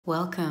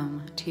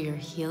Welcome to your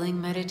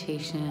healing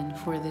meditation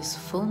for this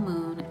full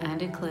moon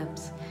and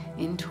eclipse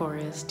in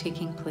Taurus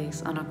taking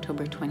place on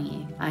October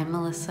 28th. I'm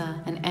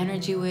Melissa, an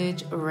energy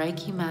witch,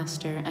 Reiki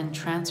master, and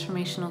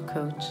transformational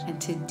coach, and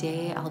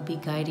today I'll be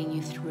guiding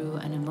you through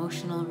an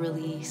emotional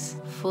release,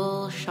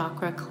 full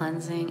chakra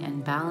cleansing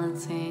and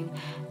balancing,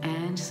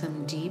 and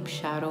some deep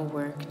shadow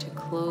work to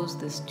close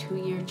this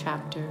 2-year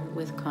chapter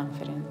with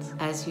confidence.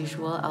 As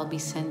usual, I'll be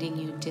sending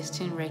you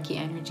distant Reiki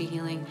energy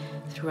healing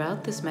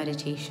throughout this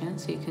meditation,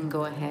 so you can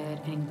go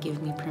ahead and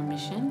give me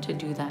permission to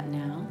do that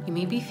now. You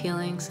may be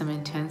feeling some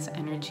intense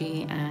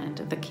energy and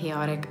the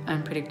chaotic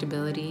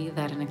unpredictability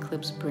that an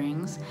eclipse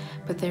brings,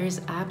 but there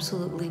is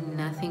absolutely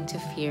nothing to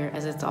fear,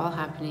 as it's all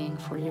happening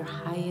for your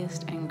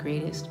highest and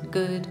greatest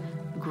good,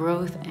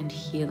 growth, and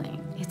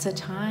healing. It's a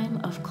time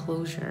of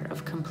closure,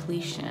 of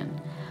completion,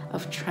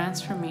 of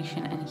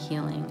transformation and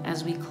healing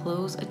as we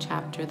close a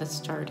chapter that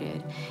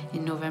started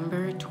in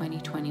November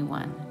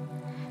 2021.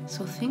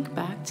 So think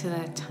back to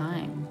that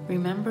time.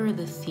 Remember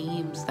the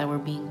themes that were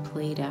being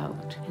played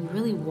out and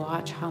really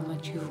watch how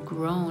much you've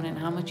grown and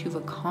how much you've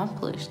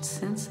accomplished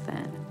since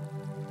then.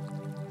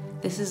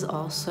 This is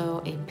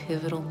also a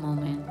pivotal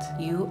moment.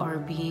 You are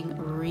being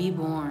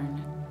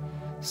reborn.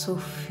 So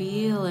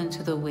feel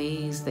into the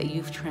ways that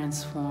you've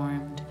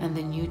transformed and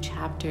the new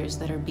chapters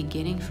that are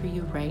beginning for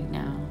you right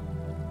now.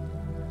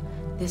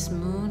 This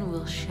moon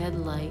will shed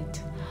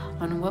light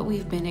on what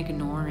we've been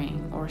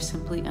ignoring or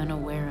simply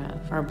unaware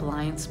of. Our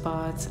blind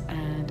spots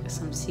and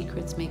some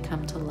secrets may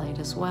come to light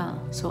as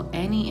well. So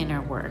any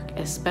inner work,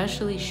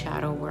 especially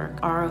shadow work,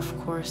 are of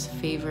course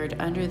favored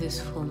under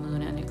this full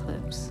moon and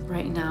eclipse.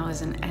 Right now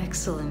is an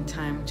excellent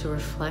time to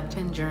reflect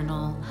and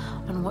journal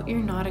on what you're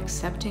not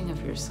accepting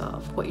of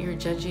yourself, what you're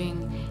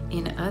judging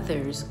in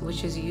others,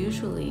 which is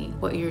usually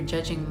what you're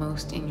judging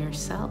most in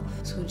yourself.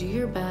 So do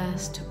your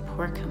best to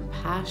pour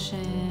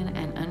compassion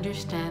and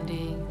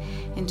understanding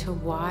into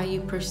why you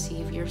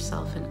perceive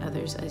yourself and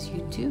others as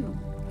you do,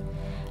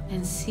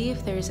 and see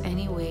if there's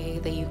any way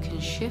that you can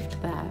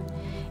shift that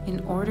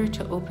in order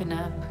to open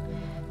up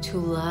to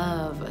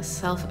love,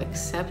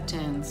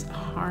 self-acceptance,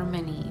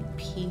 harmony,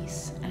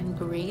 peace, and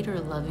greater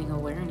loving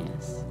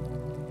awareness.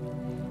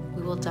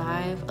 We will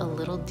dive a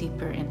little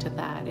deeper into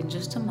that in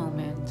just a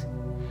moment,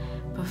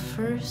 but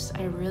first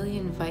I really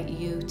invite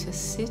you to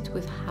sit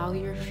with how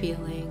you're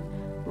feeling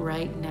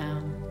right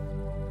now.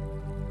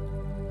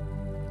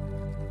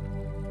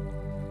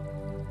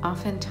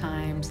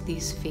 Oftentimes,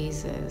 these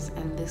phases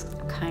and this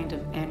kind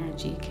of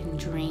energy can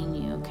drain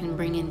you, can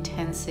bring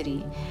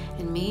intensity,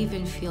 and may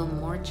even feel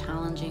more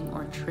challenging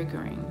or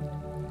triggering.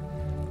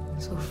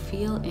 So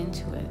feel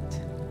into it.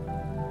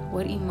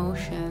 What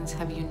emotions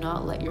have you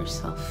not let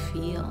yourself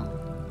feel?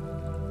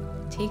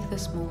 Take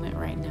this moment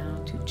right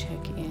now to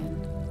check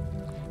in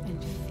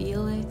and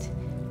feel it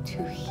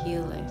to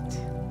heal it.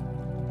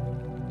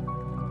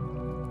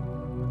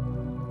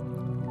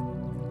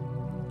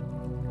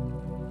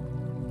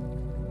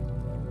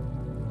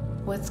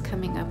 What's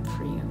coming up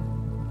for you?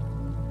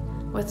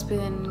 What's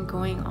been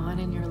going on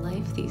in your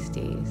life these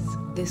days?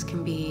 This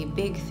can be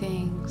big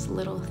things,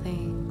 little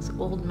things,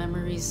 old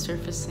memories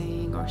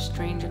surfacing, or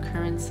strange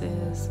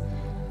occurrences.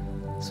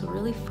 So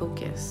really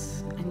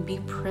focus and be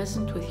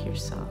present with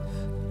yourself.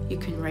 You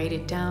can write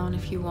it down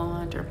if you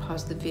want, or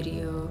pause the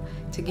video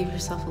to give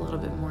yourself a little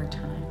bit more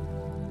time.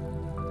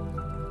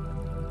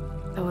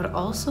 I would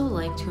also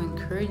like to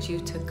encourage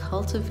you to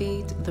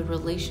cultivate the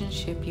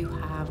relationship you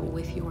have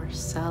with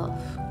yourself.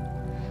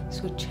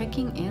 So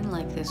checking in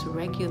like this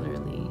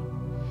regularly,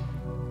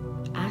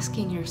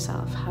 asking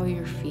yourself how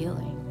you're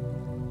feeling,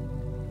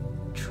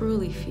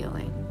 truly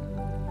feeling,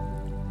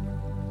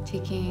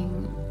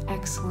 taking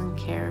excellent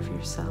care of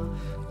yourself,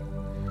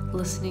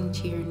 listening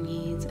to your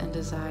needs and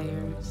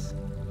desires,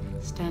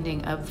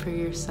 standing up for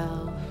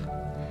yourself,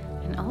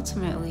 and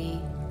ultimately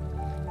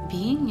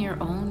being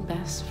your own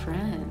best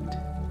friend.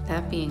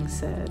 That being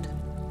said,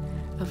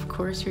 of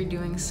course you're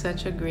doing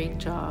such a great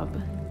job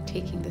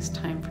taking this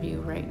time for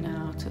you right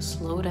now to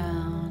slow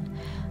down,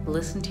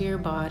 listen to your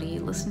body,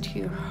 listen to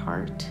your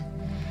heart,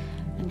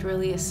 and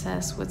really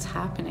assess what's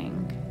happening,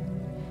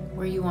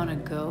 where you want to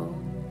go,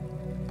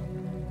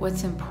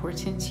 what's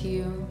important to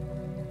you,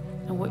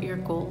 and what your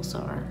goals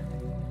are.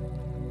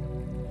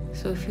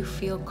 So if you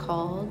feel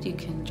called, you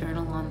can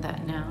journal on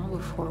that now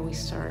before we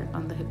start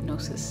on the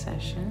hypnosis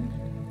session.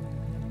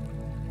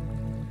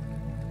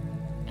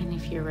 And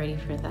if you're ready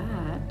for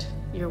that,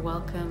 you're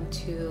welcome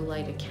to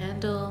light a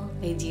candle.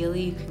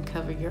 Ideally, you can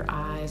cover your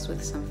eyes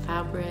with some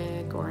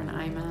fabric or an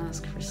eye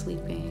mask for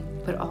sleeping.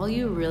 But all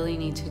you really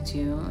need to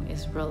do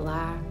is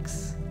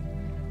relax,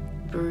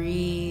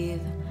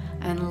 breathe,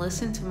 and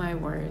listen to my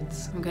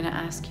words. I'm going to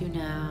ask you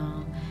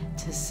now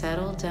to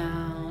settle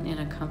down in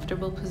a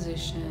comfortable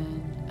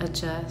position,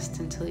 adjust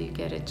until you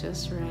get it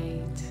just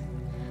right,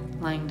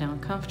 lying down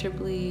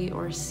comfortably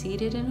or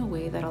seated in a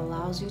way that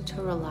allows you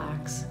to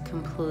relax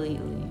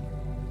completely.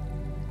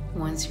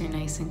 Once you're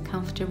nice and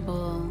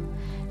comfortable,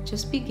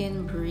 just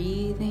begin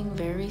breathing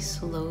very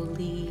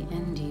slowly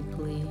and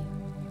deeply.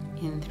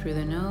 In through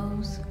the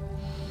nose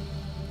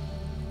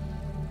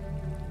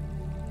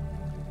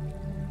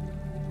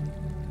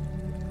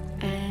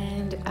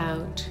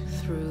out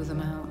through the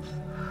mouth.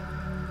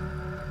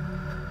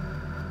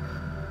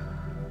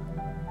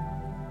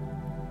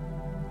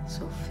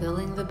 So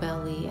filling the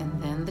belly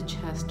and then the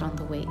chest on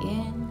the way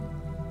in,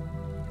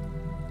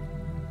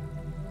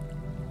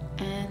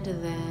 and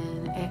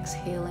then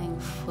exhaling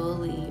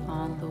fully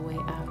on the way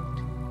out.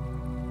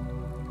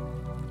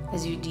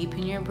 As you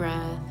deepen your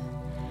breath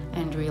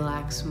and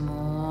relax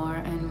more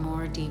and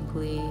more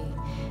deeply,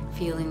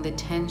 feeling the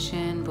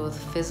tension, both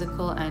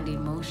physical and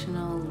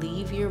emotional,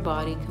 leave your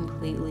body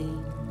completely.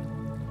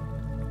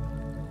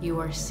 You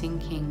are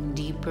sinking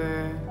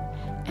deeper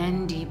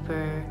and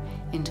deeper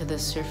into the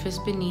surface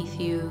beneath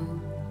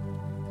you.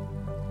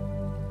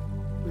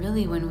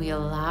 Really, when we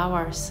allow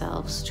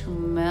ourselves to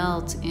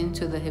melt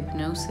into the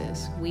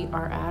hypnosis, we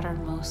are at our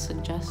most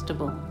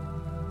suggestible.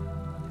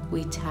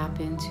 We tap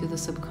into the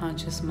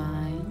subconscious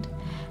mind,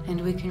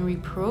 and we can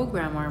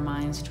reprogram our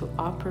minds to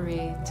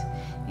operate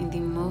in the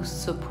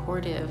most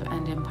supportive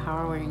and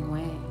empowering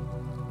way.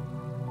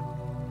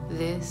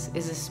 This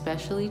is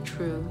especially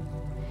true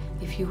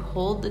if you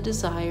hold the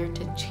desire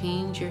to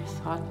change your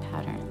thought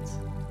patterns.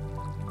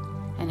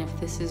 And if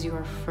this is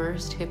your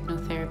first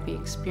hypnotherapy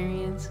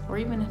experience, or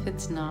even if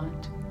it's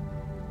not,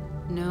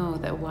 know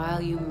that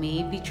while you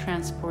may be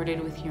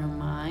transported with your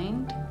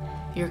mind,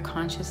 your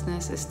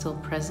consciousness is still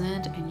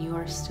present and you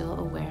are still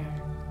aware.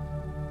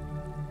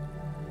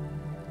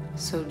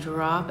 So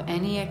drop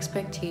any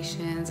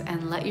expectations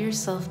and let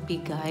yourself be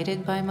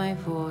guided by my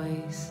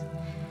voice.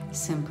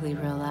 Simply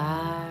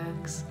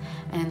relax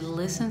and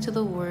listen to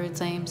the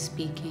words I am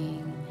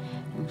speaking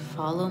and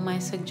follow my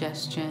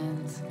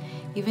suggestions.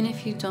 Even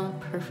if you don't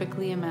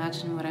perfectly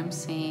imagine what I'm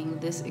saying,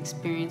 this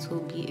experience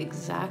will be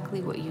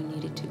exactly what you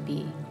need it to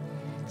be.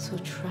 So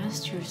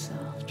trust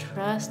yourself,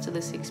 trust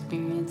this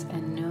experience,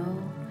 and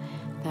know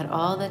that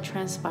all that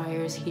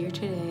transpires here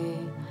today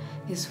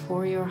is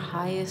for your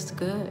highest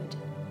good.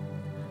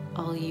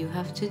 All you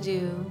have to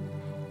do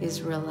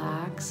is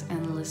relax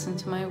and listen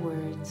to my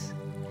words.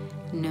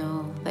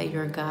 Know that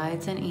your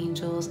guides and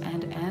angels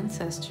and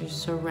ancestors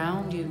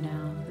surround you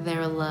now.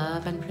 Their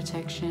love and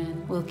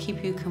protection will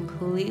keep you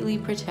completely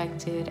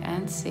protected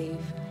and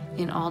safe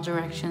in all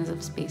directions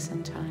of space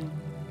and time.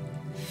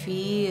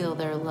 Feel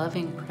their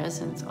loving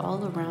presence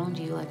all around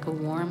you like a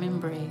warm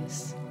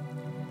embrace.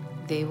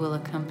 They will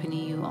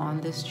accompany you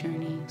on this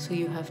journey, so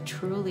you have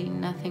truly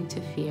nothing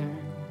to fear.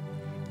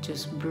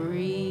 Just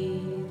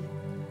breathe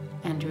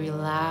and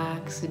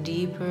relax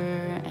deeper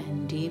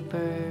and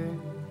deeper,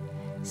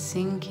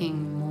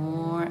 sinking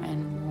more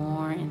and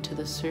more into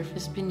the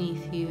surface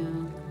beneath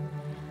you,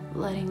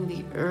 letting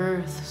the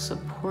earth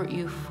support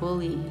you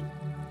fully,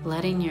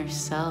 letting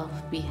yourself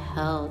be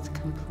held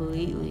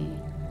completely,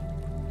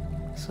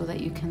 so that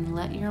you can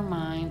let your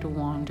mind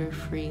wander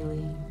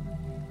freely.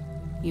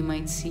 You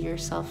might see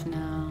yourself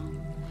now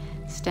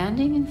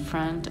standing in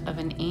front of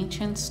an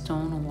ancient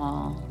stone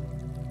wall,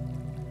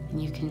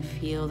 and you can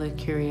feel the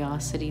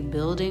curiosity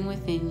building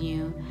within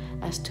you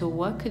as to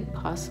what could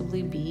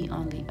possibly be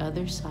on the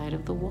other side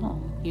of the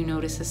wall. You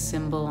notice a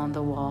symbol on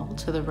the wall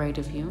to the right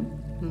of you.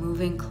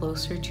 Moving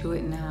closer to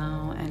it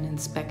now and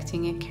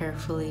inspecting it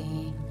carefully.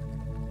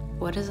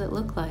 What does it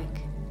look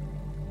like?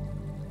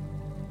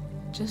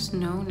 Just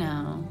know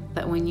now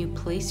that when you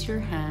place your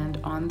hand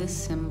on this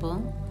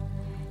symbol,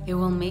 it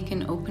will make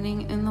an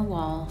opening in the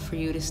wall for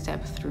you to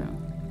step through,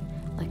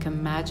 like a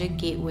magic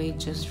gateway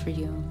just for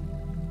you.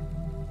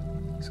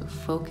 So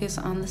focus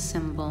on the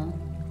symbol,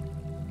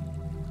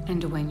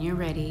 and when you're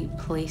ready,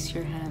 place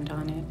your hand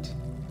on it.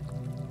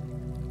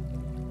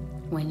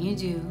 When you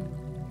do,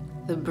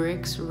 the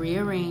bricks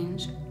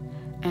rearrange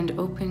and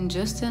open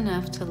just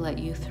enough to let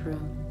you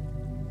through.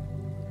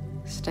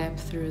 Step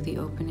through the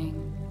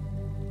opening.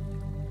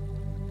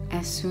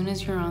 As soon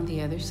as you're on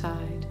the other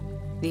side,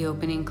 the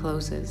opening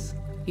closes.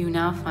 You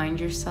now find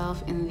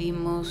yourself in the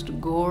most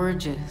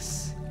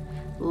gorgeous,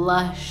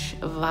 lush,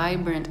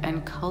 vibrant,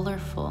 and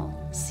colorful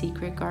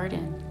secret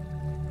garden.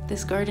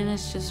 This garden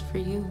is just for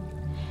you,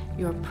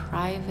 your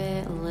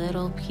private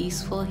little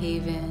peaceful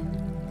haven.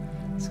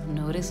 So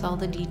notice all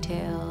the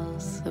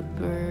details, the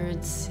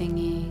birds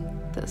singing,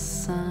 the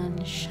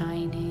sun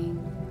shining,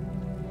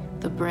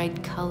 the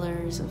bright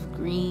colors of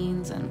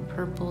greens and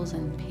purples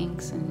and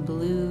pinks and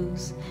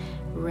blues,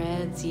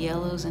 reds,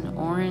 yellows, and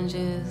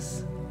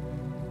oranges.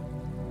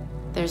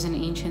 There's an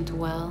ancient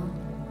well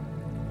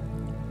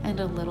and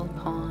a little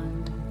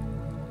pond,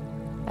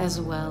 as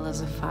well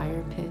as a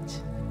fire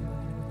pit.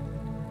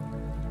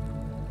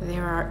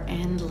 There are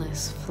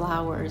endless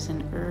flowers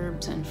and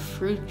herbs and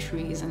fruit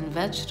trees and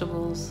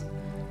vegetables.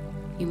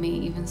 You may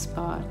even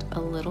spot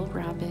a little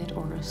rabbit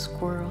or a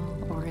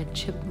squirrel or a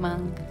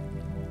chipmunk.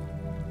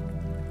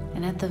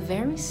 And at the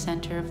very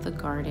center of the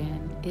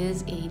garden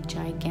is a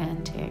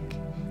gigantic,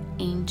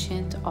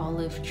 ancient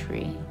olive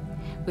tree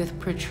with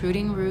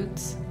protruding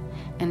roots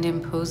and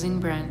imposing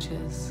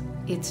branches.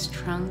 Its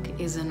trunk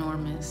is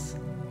enormous.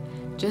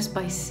 Just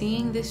by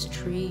seeing this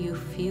tree, you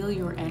feel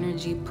your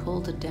energy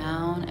pulled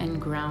down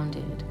and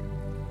grounded.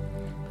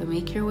 But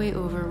make your way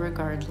over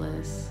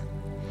regardless.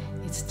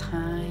 It's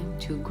time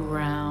to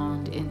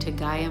ground into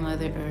Gaia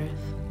Mother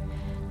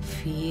Earth.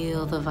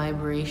 Feel the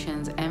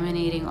vibrations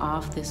emanating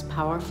off this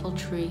powerful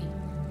tree.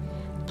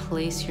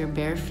 Place your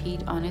bare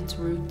feet on its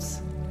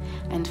roots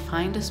and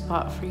find a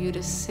spot for you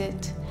to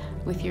sit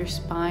with your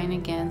spine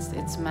against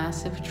its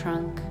massive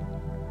trunk.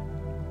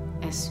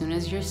 As soon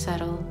as you're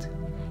settled,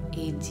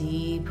 a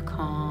deep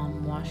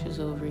calm washes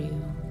over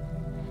you,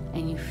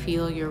 and you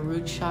feel your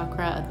root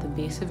chakra at the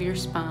base of your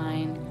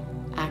spine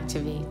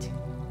activate.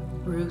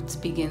 Roots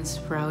begin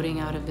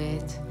sprouting out of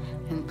it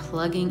and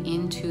plugging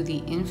into the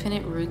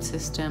infinite root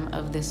system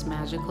of this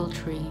magical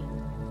tree.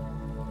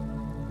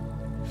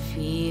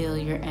 Feel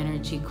your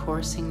energy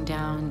coursing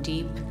down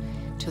deep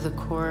to the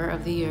core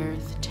of the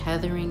earth,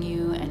 tethering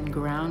you and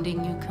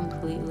grounding you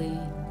completely.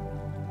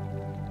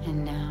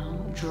 And now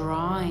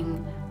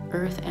drawing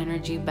earth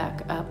energy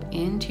back up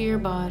into your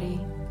body.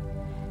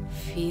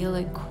 Feel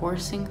it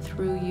coursing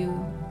through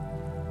you,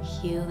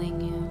 healing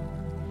you,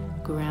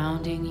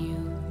 grounding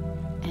you,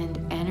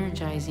 and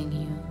energizing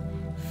you,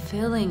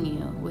 filling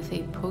you with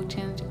a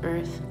potent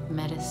earth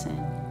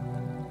medicine.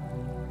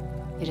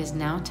 It is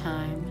now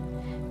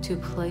time to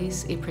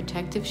place a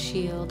protective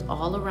shield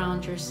all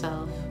around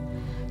yourself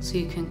so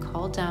you can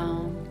call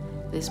down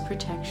this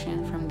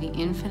protection from the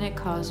infinite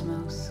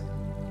cosmos.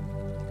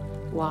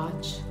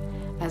 Watch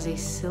as a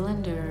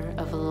cylinder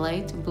of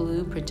light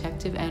blue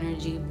protective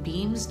energy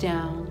beams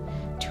down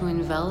to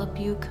envelop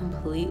you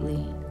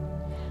completely,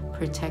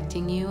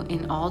 protecting you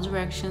in all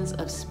directions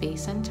of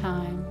space and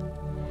time,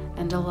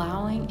 and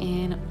allowing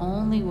in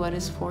only what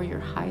is for your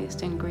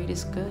highest and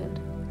greatest good.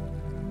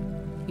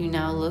 You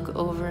now look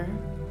over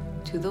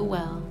to the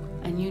well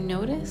and you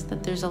notice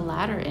that there's a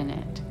ladder in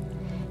it.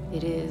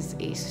 It is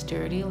a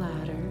sturdy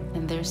ladder,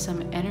 and there's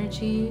some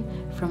energy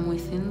from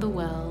within the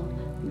well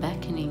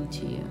beckoning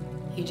to you.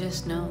 You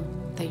just know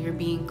that you're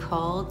being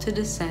called to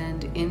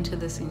descend into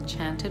this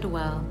enchanted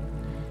well,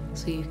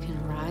 so you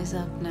can rise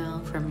up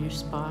now from your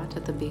spot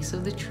at the base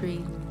of the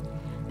tree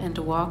and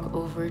walk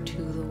over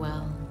to the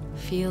well,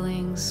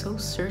 feeling so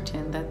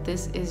certain that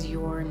this is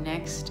your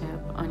next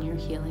step on your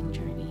healing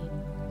journey.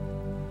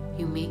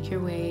 You make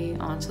your way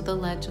onto the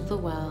ledge of the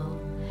well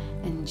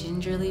and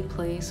gingerly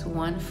place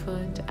one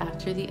foot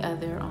after the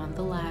other on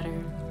the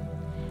ladder,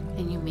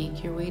 and you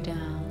make your way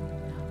down,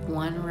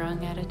 one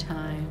rung at a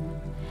time,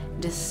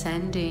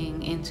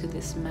 descending into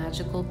this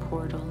magical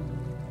portal.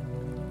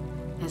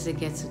 As it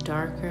gets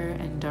darker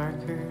and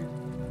darker,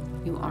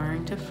 you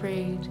aren't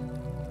afraid.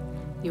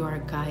 You are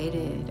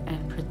guided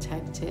and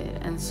protected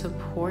and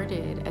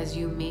supported as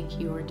you make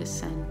your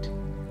descent.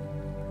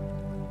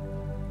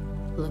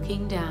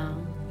 Looking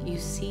down, you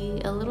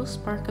see a little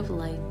spark of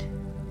light,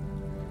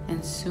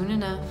 and soon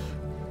enough,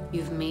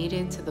 you've made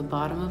it to the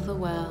bottom of the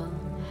well,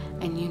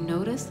 and you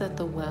notice that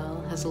the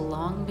well has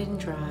long been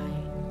dry,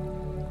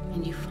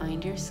 and you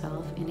find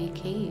yourself in a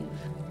cave.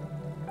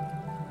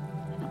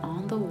 And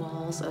on the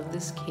walls of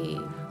this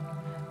cave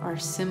are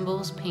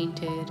symbols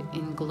painted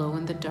in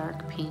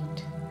glow-in-the-dark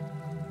paint.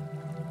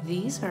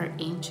 These are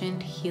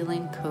ancient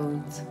healing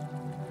codes,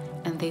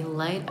 and they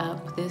light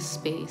up this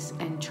space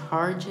and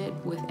charge it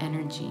with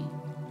energy.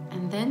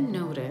 And then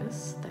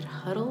notice that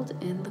huddled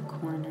in the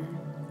corner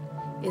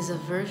is a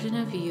version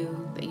of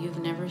you that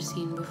you've never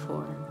seen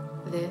before.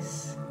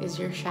 This is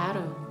your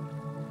shadow.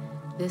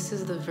 This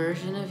is the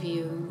version of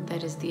you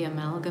that is the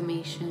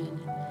amalgamation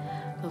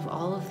of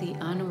all of the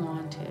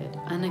unwanted,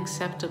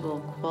 unacceptable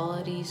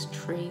qualities,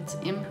 traits,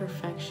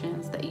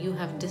 imperfections that you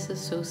have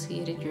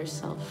disassociated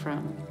yourself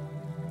from.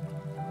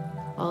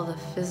 All the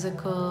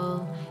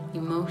physical,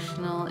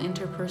 emotional,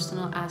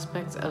 interpersonal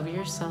aspects of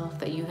yourself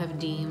that you have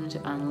deemed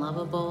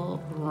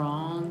unlovable,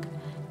 wrong,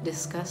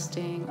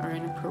 disgusting, or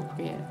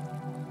inappropriate.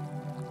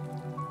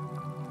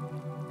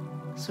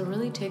 So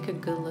really take a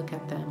good look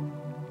at them.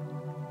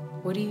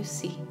 What do you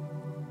see?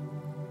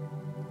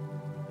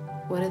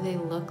 What do they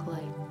look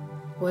like?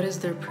 What is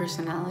their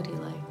personality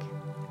like?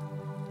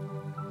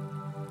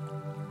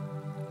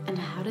 And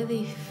how do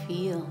they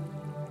feel?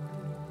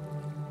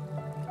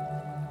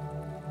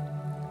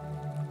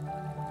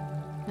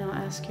 Now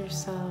ask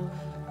yourself,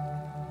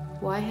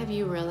 why have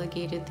you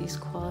relegated these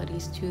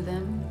qualities to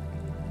them?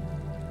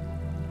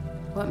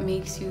 What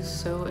makes you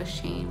so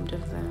ashamed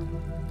of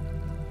them?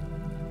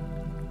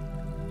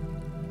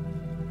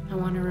 I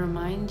want to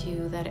remind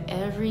you that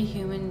every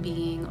human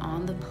being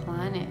on the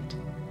planet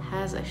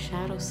has a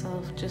shadow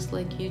self just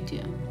like you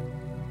do.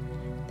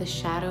 The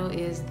shadow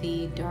is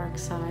the dark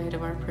side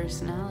of our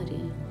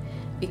personality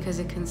because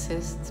it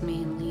consists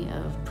mainly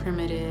of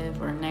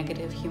primitive or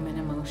negative human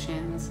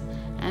emotions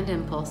and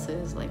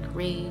impulses like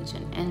rage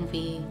and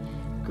envy,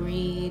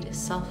 greed,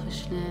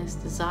 selfishness,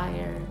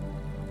 desire,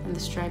 and the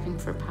striving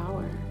for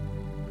power.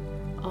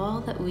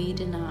 All that we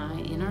deny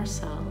in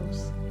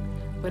ourselves,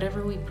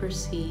 whatever we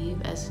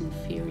perceive as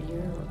inferior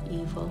or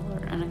evil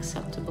or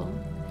unacceptable,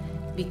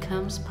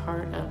 becomes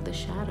part of the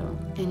shadow.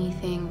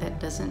 Anything that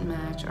doesn't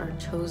match our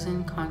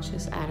chosen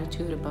conscious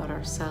attitude about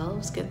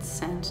ourselves gets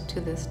sent to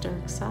this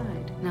dark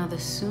side. Now, the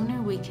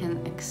sooner we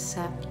can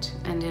accept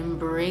and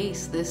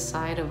embrace this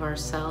side of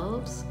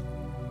ourselves,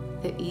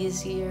 the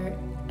easier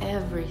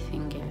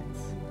everything gets.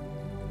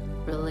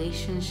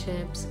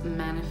 Relationships,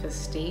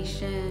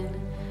 manifestation,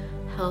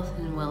 health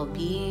and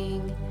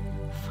well-being,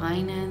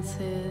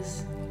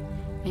 finances.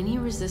 Any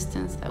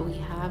resistance that we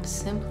have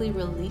simply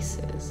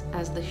releases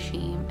as the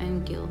shame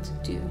and guilt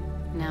do.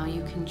 Now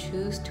you can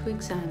choose to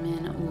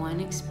examine one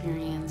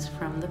experience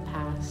from the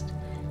past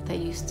that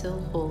you still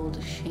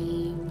hold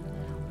shame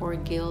or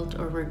guilt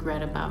or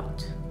regret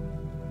about.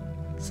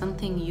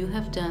 Something you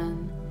have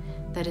done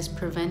that is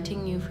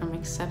preventing you from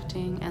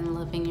accepting and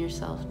loving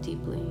yourself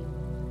deeply.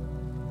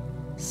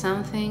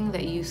 Something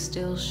that you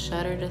still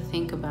shudder to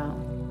think about.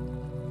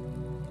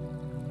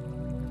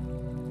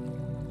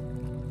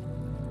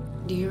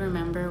 Do you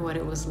remember what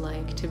it was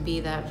like to be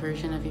that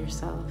version of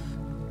yourself?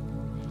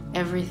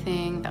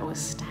 Everything that was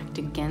stacked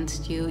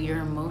against you, your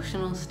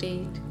emotional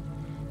state,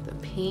 the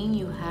pain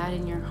you had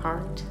in your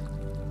heart.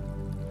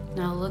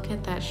 Now look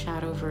at that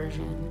shadow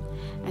version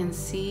and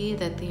see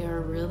that they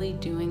are really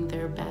doing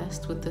their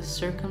best with the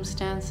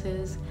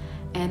circumstances,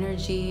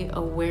 energy,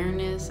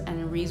 awareness,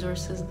 and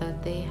resources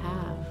that they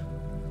have.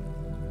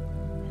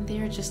 And they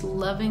are just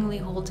lovingly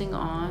holding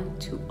on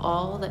to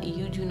all that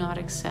you do not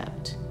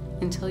accept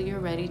until you're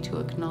ready to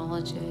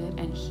acknowledge it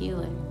and heal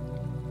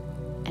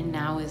it. And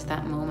now is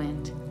that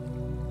moment.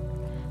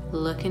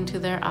 Look into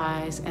their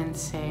eyes and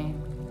say,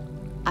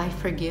 I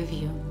forgive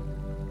you.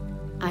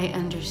 I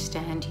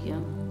understand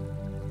you.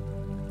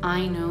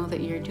 I know that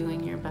you're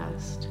doing your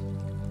best.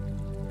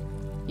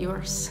 You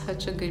are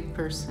such a good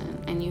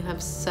person, and you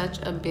have such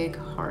a big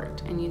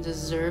heart, and you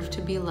deserve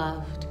to be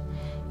loved.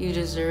 You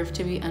deserve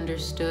to be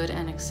understood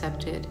and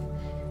accepted.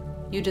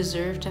 You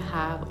deserve to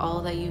have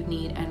all that you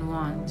need and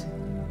want.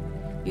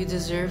 You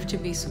deserve to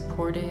be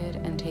supported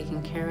and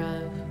taken care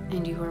of,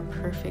 and you are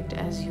perfect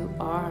as you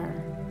are.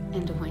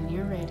 And when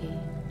you're ready,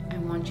 I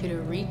want you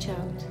to reach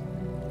out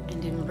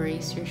and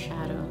embrace your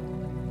shadow.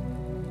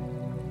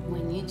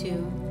 When you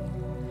do,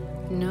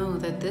 know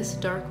that this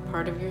dark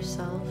part of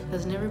yourself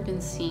has never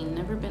been seen,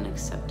 never been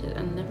accepted,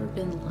 and never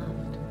been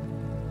loved.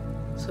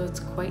 So it's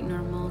quite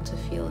normal to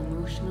feel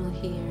emotional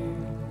here.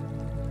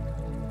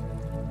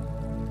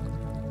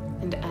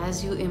 And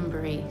as you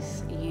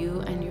embrace,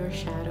 you and your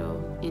shadow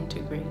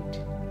integrate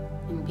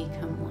and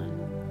become one.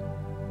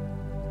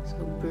 So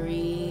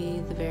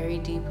breathe very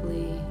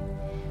deeply.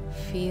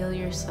 Feel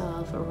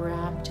yourself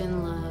wrapped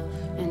in love,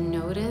 and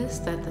notice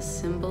that the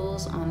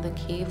symbols on the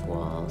cave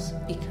walls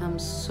become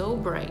so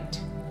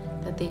bright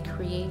that they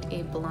create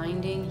a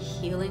blinding,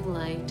 healing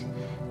light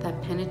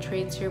that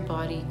penetrates your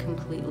body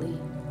completely.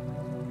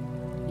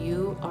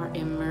 You are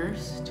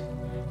immersed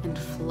and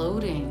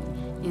floating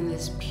in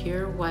this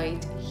pure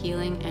white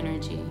healing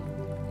energy.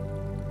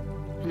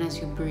 And as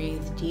you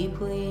breathe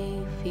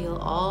deeply, feel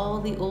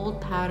all the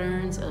old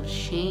patterns of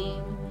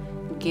shame,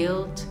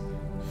 guilt,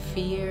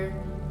 fear,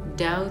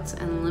 doubts,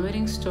 and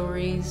limiting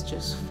stories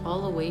just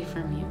fall away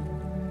from you.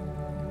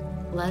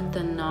 Let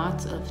the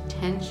knots of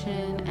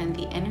tension and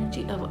the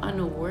energy of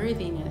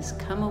unworthiness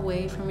come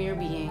away from your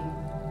being.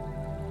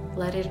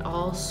 Let it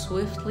all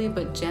swiftly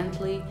but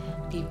gently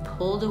be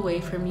pulled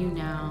away from you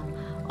now.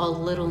 All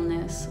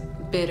littleness,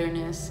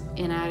 bitterness,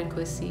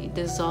 inadequacy,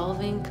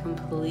 dissolving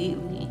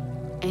completely.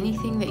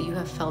 Anything that you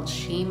have felt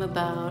shame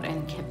about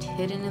and kept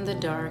hidden in the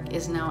dark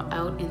is now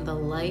out in the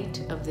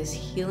light of this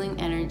healing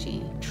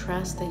energy.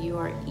 Trust that you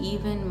are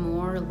even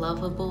more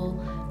lovable,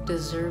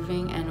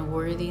 deserving, and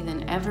worthy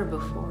than ever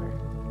before.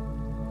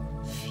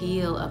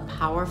 Feel a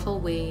powerful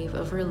wave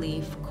of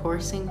relief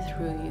coursing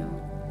through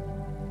you.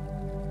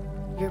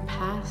 Your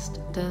past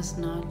does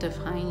not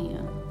define you.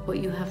 What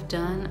you have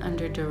done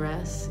under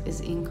duress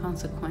is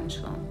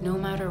inconsequential. No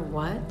matter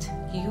what,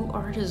 you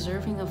are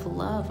deserving of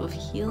love, of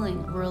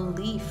healing,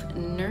 relief,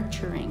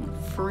 nurturing,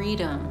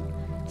 freedom,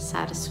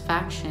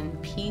 satisfaction,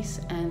 peace,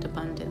 and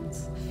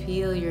abundance.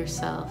 Feel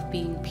yourself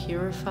being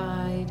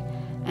purified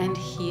and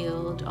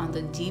healed on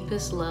the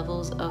deepest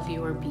levels of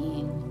your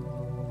being.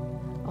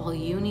 All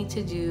you need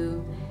to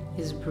do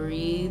is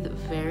breathe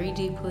very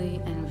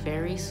deeply and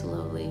very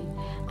slowly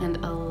and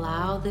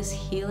allow this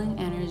healing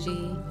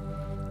energy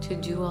to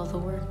do all the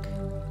work.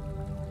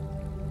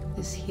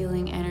 This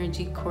healing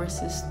energy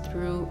courses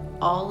through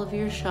all of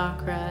your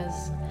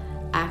chakras,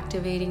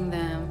 activating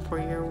them for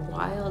your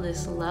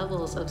wildest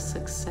levels of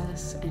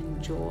success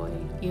and joy.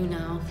 You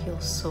now feel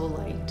so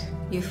light.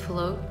 You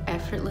float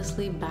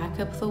effortlessly back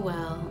up the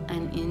well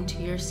and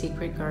into your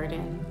secret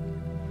garden.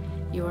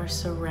 You are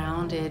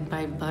surrounded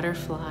by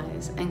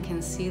butterflies and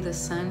can see the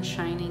sun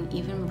shining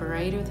even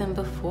brighter than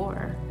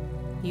before.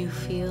 You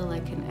feel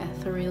like an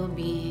ethereal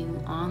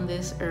being on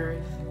this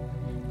earth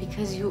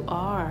because you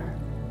are.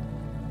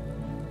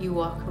 You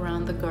walk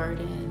around the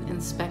garden,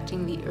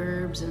 inspecting the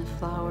herbs and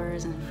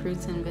flowers and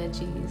fruits and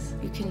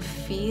veggies. You can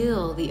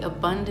feel the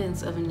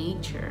abundance of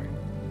nature,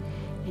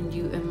 and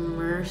you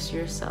immerse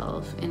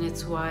yourself in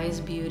its wise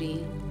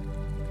beauty.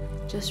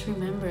 Just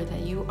remember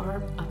that you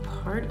are a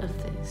part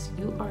of this.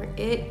 You are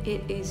it.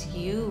 It is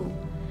you.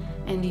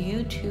 And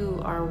you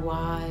too are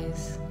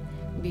wise,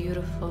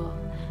 beautiful,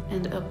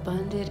 and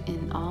abundant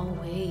in all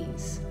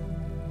ways.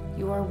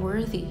 You are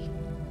worthy.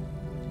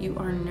 You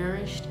are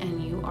nourished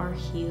and you are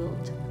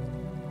healed.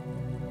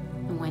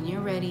 And when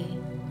you're ready,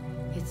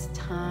 it's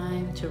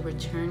time to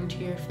return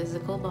to your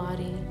physical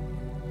body.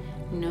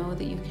 Know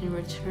that you can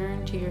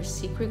return to your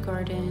secret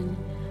garden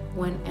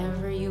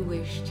whenever you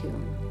wish to.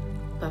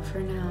 But for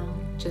now,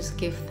 just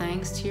give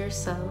thanks to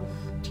yourself,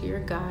 to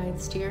your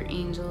guides, to your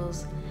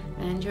angels,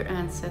 and your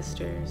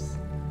ancestors.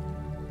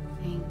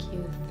 Thank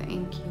you,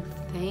 thank you,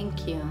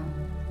 thank you.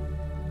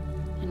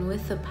 And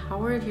with the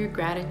power of your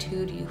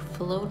gratitude, you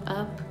float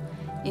up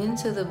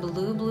into the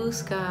blue, blue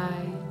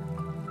sky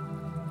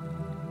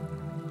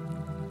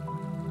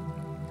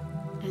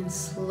and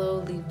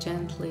slowly,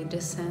 gently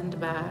descend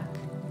back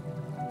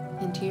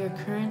into your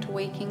current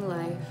waking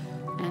life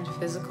and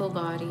physical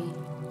body.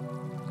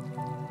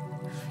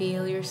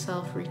 Feel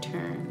yourself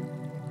return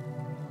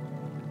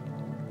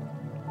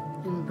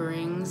and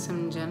bring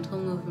some gentle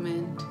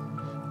movement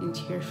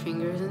into your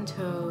fingers and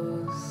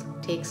toes.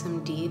 Take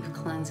some deep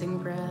cleansing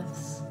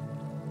breaths.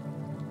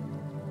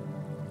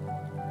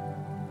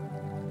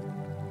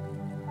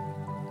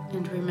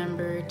 And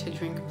remember to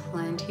drink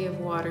plenty of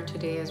water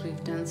today, as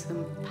we've done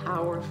some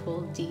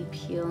powerful deep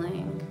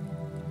healing.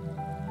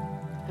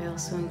 I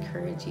also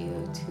encourage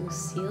you to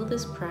seal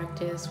this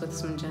practice with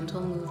some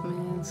gentle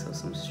movements, so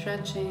some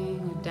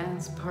stretching, a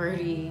dance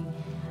party,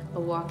 a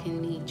walk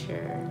in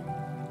nature,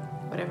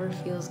 whatever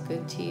feels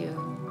good to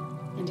you.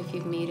 And if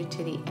you've made it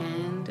to the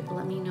end,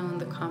 let me know in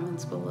the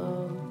comments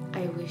below.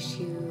 I wish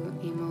you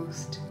a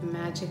most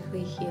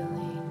magically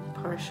healing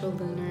partial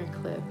lunar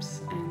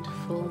eclipse and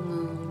full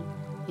moon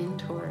in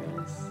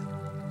Taurus.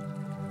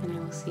 And I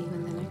will see you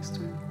in the next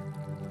one.